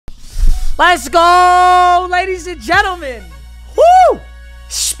Let's go, ladies and gentlemen. Woo!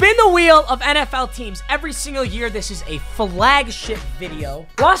 Spin the wheel of NFL teams every single year. This is a flagship video.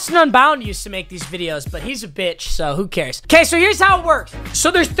 Lost and Unbound used to make these videos, but he's a bitch, so who cares? Okay, so here's how it works.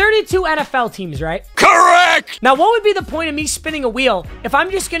 So there's 32 NFL teams, right? Correct! Now, what would be the point of me spinning a wheel if I'm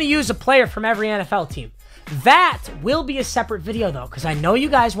just going to use a player from every NFL team? That will be a separate video, though, because I know you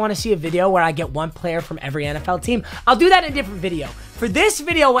guys want to see a video where I get one player from every NFL team. I'll do that in a different video. For this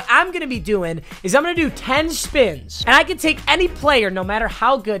video, what I'm going to be doing is I'm going to do 10 spins, and I can take any player, no matter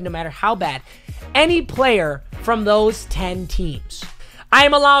how good, no matter how bad, any player from those 10 teams. I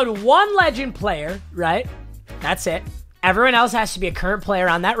am allowed one legend player, right? That's it. Everyone else has to be a current player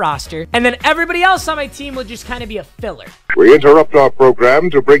on that roster, and then everybody else on my team will just kind of be a filler. We interrupt our program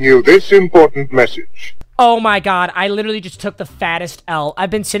to bring you this important message. Oh my god, I literally just took the fattest L.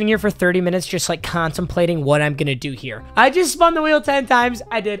 I've been sitting here for 30 minutes just like contemplating what I'm gonna do here. I just spun the wheel 10 times.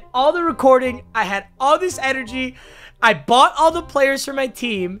 I did all the recording. I had all this energy. I bought all the players for my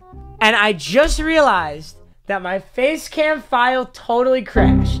team, and I just realized that my face cam file totally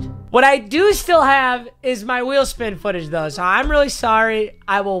crashed. What I do still have is my wheel spin footage though, so I'm really sorry.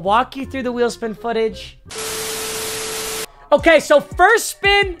 I will walk you through the wheel spin footage. Okay, so first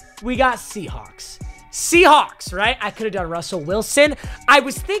spin, we got Seahawks. Seahawks, right? I could have done Russell Wilson. I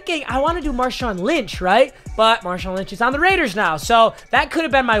was thinking I want to do Marshawn Lynch, right? But Marshawn Lynch is on the Raiders now, so that could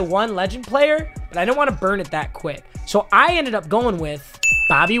have been my one legend player, but I didn't want to burn it that quick. So I ended up going with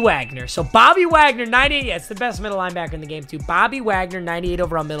Bobby Wagner. So Bobby Wagner, 98. Yeah, it's the best middle linebacker in the game too. Bobby Wagner, 98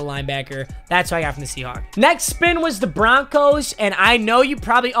 overall middle linebacker. That's what I got from the Seahawks. Next spin was the Broncos, and I know you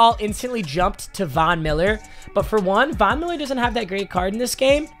probably all instantly jumped to Von Miller, but for one, Von Miller doesn't have that great card in this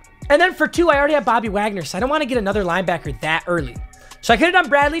game. And then for two, I already have Bobby Wagner, so I don't want to get another linebacker that early. So I could have done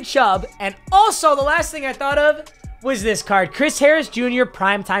Bradley Chubb, and also the last thing I thought of was this card, Chris Harris Jr.,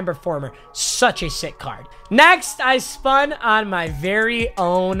 Primetime Performer. Such a sick card. Next, I spun on my very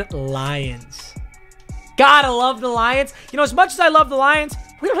own Lions. Gotta love the Lions. You know, as much as I love the Lions,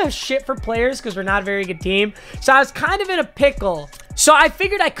 we don't have shit for players because we're not a very good team. So I was kind of in a pickle. So I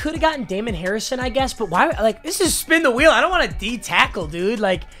figured I could have gotten Damon Harrison, I guess, but why? Like, this is spin the wheel. I don't want to D-tackle, dude.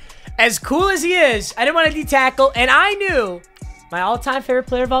 Like, as cool as he is, I didn't want to D-tackle, and I knew my all-time favorite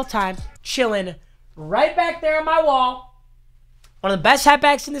player of all time, chilling right back there on my wall, one of the best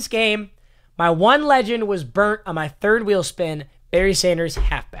halfbacks in this game. My one legend was burnt on my third wheel spin, Barry Sanders,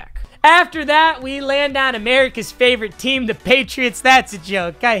 halfback. After that, we land on America's favorite team, the Patriots. That's a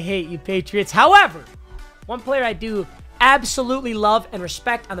joke. I hate you, Patriots. However, one player I do absolutely love and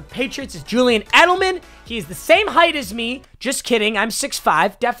respect on the Patriots is Julian Edelman. He is the same height as me. Just kidding. I'm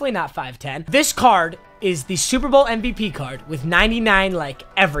 6'5", definitely not 5'10". This card is the Super Bowl MVP card with 99 like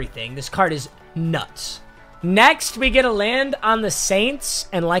everything. This card is nuts. Next, we get a land on the Saints,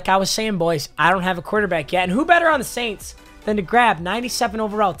 and like I was saying, boys, I don't have a quarterback yet, and who better on the Saints than to grab 97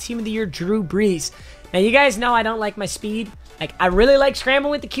 overall Team of the Year Drew Brees. Now, you guys know I don't like my speed. Like, I really like scrambling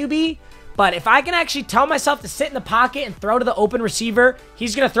with the QB, but if I can actually tell myself to sit in the pocket and throw to the open receiver,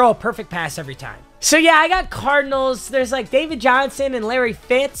 he's going to throw a perfect pass every time. So yeah, I got Cardinals. There's like David Johnson and Larry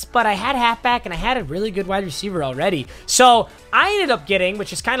Fitz, but I had halfback and I had a really good wide receiver already. So I ended up getting,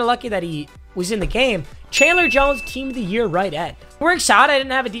 which is kind of lucky that he was in the game, Chandler Jones, Team of the Year right end. Works out. I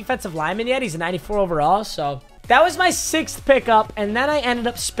didn't have a defensive lineman yet. He's a 94 overall. So that was my 6th pickup. And then I ended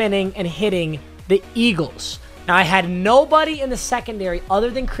up spinning and hitting the Eagles. Now, I had nobody in the secondary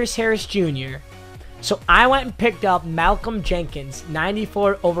other than Chris Harris Jr., so I went and picked up Malcolm Jenkins,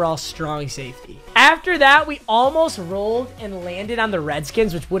 94 overall strong safety. After that, we almost rolled and landed on the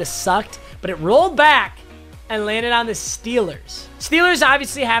Redskins, which would have sucked, but it rolled back and landed on the Steelers. Steelers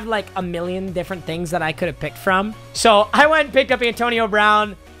obviously have like a million different things that I could have picked from, so I went and picked up Antonio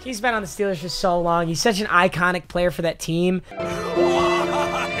Brown. He's been on the Steelers for so long. He's such an iconic player for that team.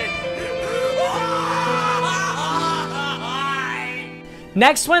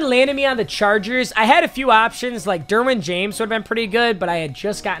 Next one landed me on the Chargers. I had a few options, like Derwin James would have been pretty good, but I had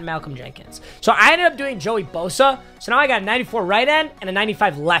just gotten Malcolm Jenkins. So I ended up doing Joey Bosa. So now I got a 94 right end and a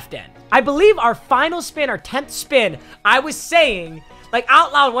 95 left end. I believe our final spin, our 10th spin, I was saying, like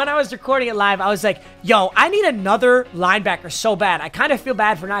out loud when I was recording it live, I was like, yo, I need another linebacker so bad. I kind of feel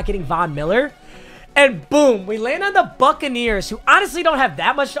bad for not getting Von Miller. And boom, we land on the Buccaneers, who honestly don't have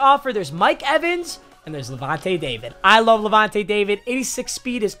that much to offer. There's Mike Evans, and there's Levante David. I love Levante David. 86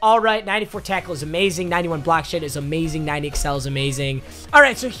 speed is all right. 94 tackle is amazing. 91 block shed is amazing. 90 excel is amazing. All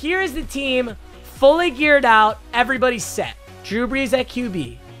right, so here is the team fully geared out. Everybody's set. Drew Brees at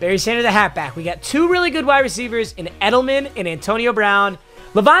QB. Barry Sanders at halfback. We got 2 really good wide receivers in Edelman and Antonio Brown.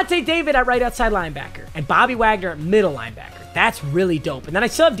 Levante David at right outside linebacker, and Bobby Wagner at middle linebacker. That's really dope. And then I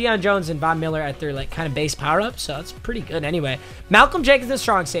still have Deion Jones and Von Miller at their like kind of base power-up, so that's pretty good anyway. Malcolm Jenkins, the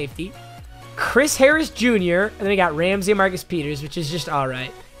strong safety. Chris Harris Jr., and then we got Ramsey and Marcus Peters, which is just all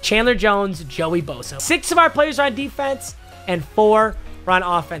right. Chandler Jones, Joey Bosa. 6 of our players are on defense, and 4 are on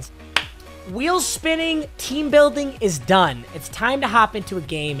offense. Wheels spinning, team building is done. It's time to hop into a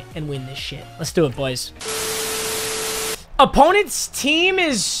game and win this shit. Let's do it, boys. Opponent's team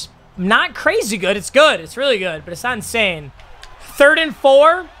is not crazy good. It's good. It's really good, but it's not insane. 3rd and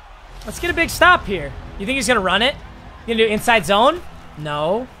 4. Let's get a big stop here. You think he's going to run it? You going to do inside zone?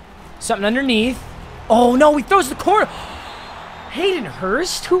 No. Something underneath. Oh, no. He throws the corner. Hayden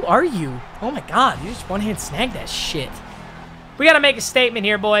Hurst? Who are you? Oh, my God. You just one-hand snagged that shit. We got to make a statement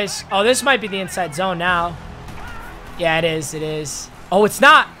here, boys. Oh, this might be the inside zone now. Yeah, it is. It is. Oh, it's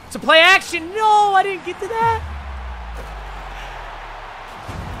not. It's a play action. No, I didn't get to that.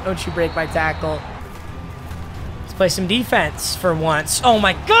 Don't you break my tackle. Let's play some defense for once. Oh,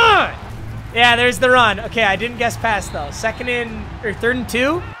 my God. Yeah, there's the run. Okay, I didn't guess pass, though. 3rd and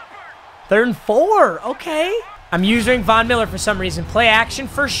 2? 3rd and 4. Okay. I'm using Von Miller for some reason. Play action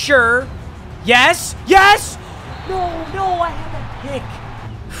for sure. Yes. Yes. No, I have a pick.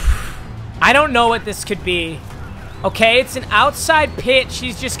 I don't know what this could be. Okay, it's an outside pitch.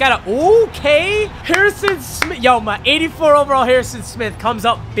 He's just got a... Okay. Harrison Smith. Yo, my 84 overall Harrison Smith comes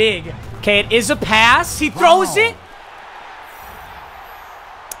up big. Okay, it is a pass. He throws it.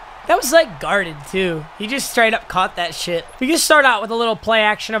 That was like guarded too. He just straight up caught that shit. We can start out with a little play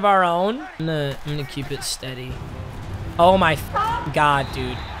action of our own. I'm gonna keep it steady. Oh my God,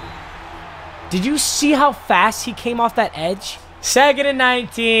 dude. Did you see how fast he came off that edge? 2nd and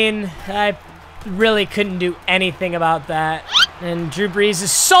 19. I really couldn't do anything about that. And Drew Brees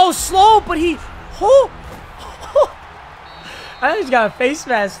is so slow, but he... I think he's got a face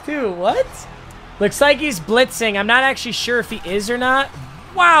mask too. What? Looks like he's blitzing. I'm not actually sure if he is or not.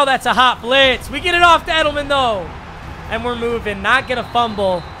 Wow, that's a hot blitz. We get it off to Edelman, though. And we're moving. Not going to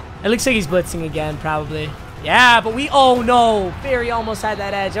fumble. It looks like he's blitzing again, probably. Yeah, but we... Oh, no. Barry almost had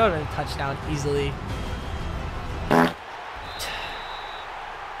that edge. That would have been a touchdown easily.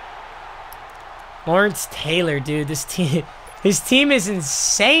 Lawrence Taylor, dude. This team... His team is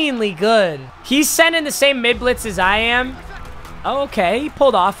insanely good. He's sending the same mid-blitz as I am. Oh, okay. He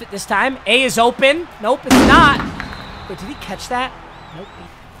pulled off it this time. A is open. Nope, it's not. Wait, did he catch that? Nope.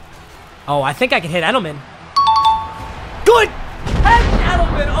 Oh, I think I can hit Edelman. Good! Heck,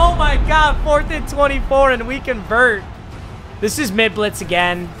 Edelman! Oh my God, 4th and 24, and we convert. This is mid-blitz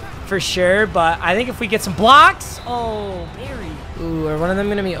again, for sure, but I think if we get some blocks... Oh, Barry. Ooh, are one of them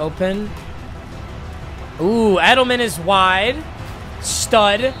going to be open? Ooh, Edelman is wide.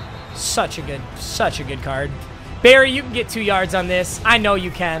 Stud. Such a good card. Barry, you can get 2 yards on this. I know you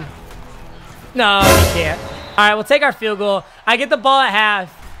can. No, you can't. All right, we'll take our field goal. I get the ball at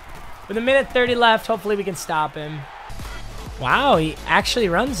half. With 1:30 left, hopefully we can stop him. Wow, he actually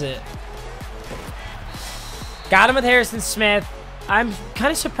runs it. Got him with Harrison Smith. I'm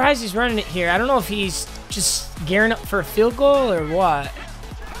kind of surprised he's running it here. I don't know if he's just gearing up for a field goal or what.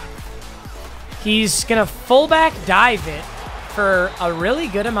 He's going to fullback dive it for a really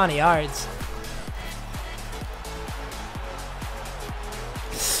good amount of yards.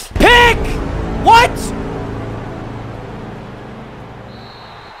 Pick! What?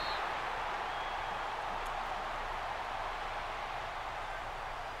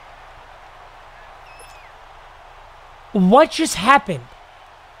 What just happened?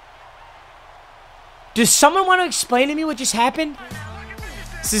 Does someone want to explain to me what just happened?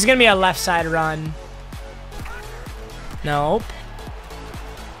 This is going to be a left side run. Nope.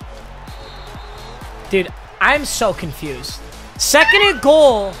 Dude, I'm so confused. 2nd and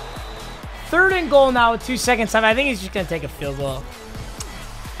goal. 3rd and goal now with 2 seconds left. I think he's just going to take a field goal. All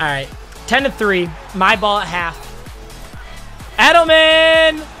right. 10-3. My ball at half.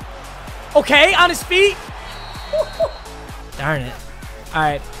 Edelman. Okay, on his feet. Darn it. All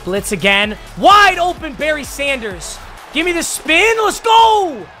right, blitz again. Wide open Barry Sanders. Give me the spin. Let's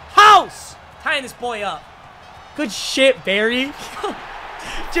go. House. Tying this boy up. Good shit, Barry.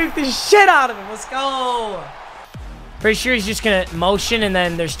 Juke the shit out of him. Let's go. Pretty sure he's just going to motion and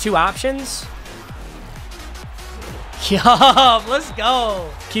then there's 2 options. Yup, let's go.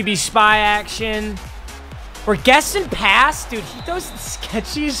 QB spy action. We're guessing pass. Dude, he throws the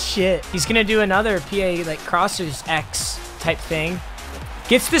sketchiest shit. He's going to do another PA, like, crossers X type thing.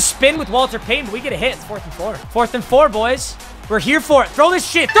 Gets the spin with Walter Payton, but we get a hit. It's 4th and 4. 4th and 4, boys. We're here for it. Throw this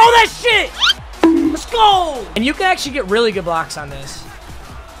shit. Throw that shit. Let's go. And you can actually get really good blocks on this.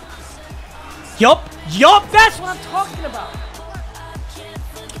 Yup. Yup. That's what I'm talking about.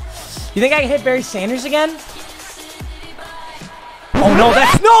 You think I can hit Barry Sanders again? Oh no,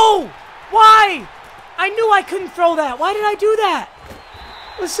 that's no! Why? I knew I couldn't throw that. Why did I do that?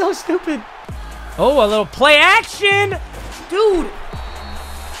 It was so stupid. Oh, a little play action. Dude.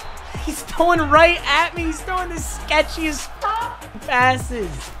 He's throwing right at me. He's throwing the sketchiest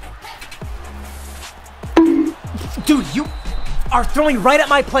passes. Dude, you are throwing right at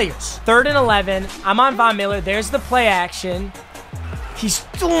my players. 3rd and 11. I'm on Von Miller. There's the play action. He's,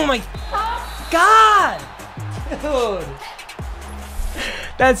 oh my God. Dude.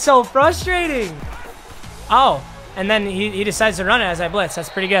 That's so frustrating. Oh, and then he decides to run it as I blitz. That's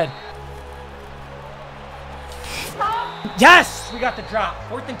pretty good. Yes! We got the drop.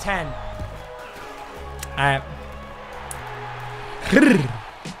 4th and 10. All right.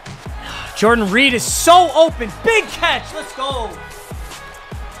 Jordan Reed is so open. Big catch. Let's go.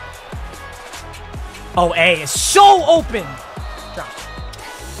 Oh, A is so open.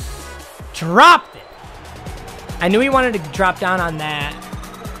 Dropped it. I knew he wanted to drop down on that.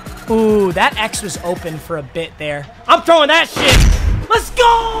 Ooh, that X was open for a bit there. I'm throwing that shit. Let's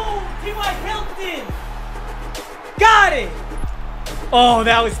go! T.Y. Hilton. Got it. Oh,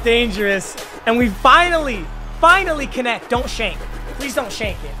 that was dangerous. And we finally connect. Don't shank. Please don't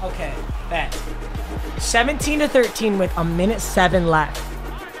shank it. Okay, that. 17-13 with 1:07 left.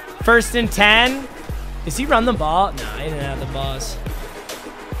 1st and 10. Does he run the ball? No, he didn't have the balls.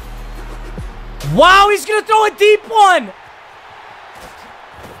 Wow, he's gonna throw a deep one.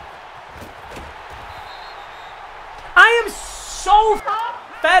 I am so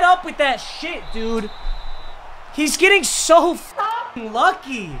fed up with that shit, dude. He's getting so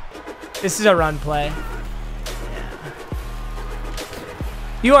lucky. This is a run play. Yeah.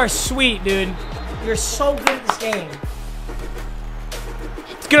 You are sweet, dude. You're so good at this game.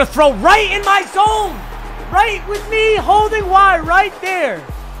 It's gonna throw right in my zone. Right with me holding Y right there.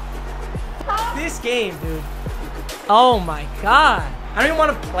 This game, dude. Oh my God. I don't even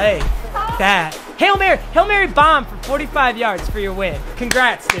want to play that. Hail Mary bomb for 45 yards for your win.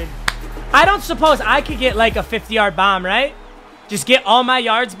 Congrats, dude. I don't suppose I could get like a 50-yard bomb, right? Just get all my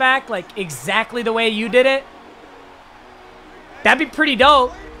yards back like exactly the way you did it. That'd be pretty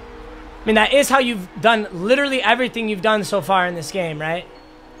dope. I mean, that is how you've done literally everything you've done so far in this game, right?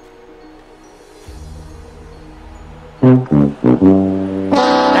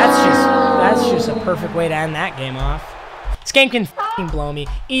 That's just a perfect way to end that game off. This game can f***ing blow me.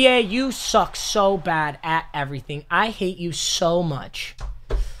 EA, you suck so bad at everything. I hate you so much.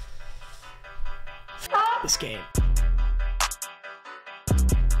 F*** this game.